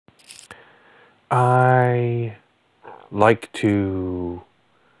I like to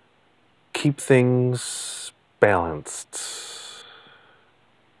keep things balanced.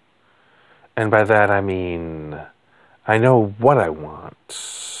 And by that I mean I know what I want,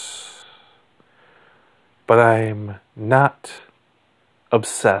 but I'm not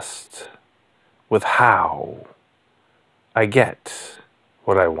obsessed with how I get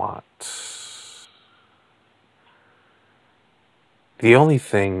what I want. The only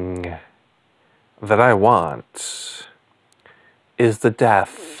thing that I want is the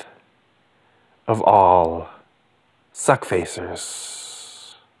death of all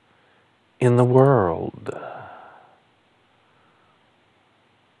suckfacers in the world.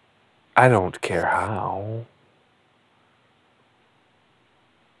 I don't care how.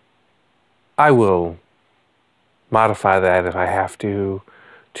 I will modify that if I have to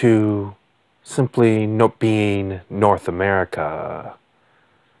simply not being North America.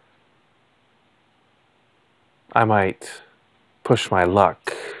 I might push my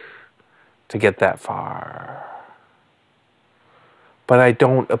luck to get that far. But I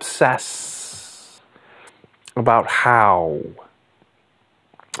don't obsess about how.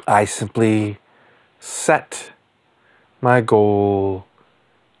 I simply set my goal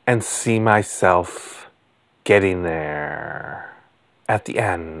and see myself getting there at the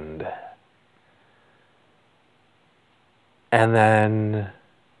end. And then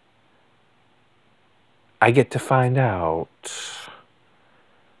I get to find out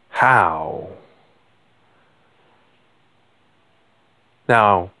how.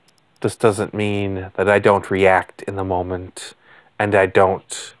 Now, this doesn't mean that I don't react in the moment and I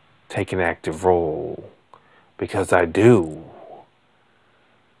don't take an active role, because I do.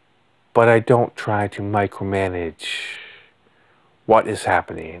 But I don't try to micromanage what is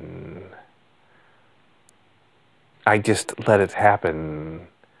happening. I just let it happen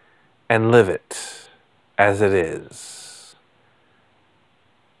and live it as it is,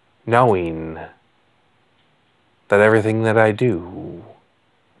 knowing that everything that I do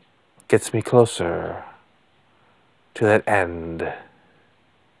gets me closer to that end.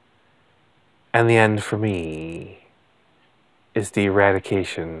 And the end for me is the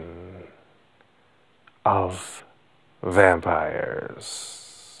eradication of vampires.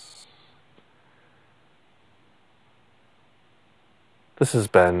 This has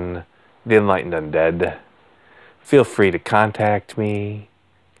been The Enlightened Undead. Feel free to contact me,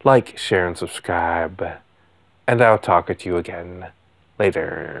 like, share, and subscribe, and I'll talk with you again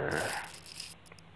later.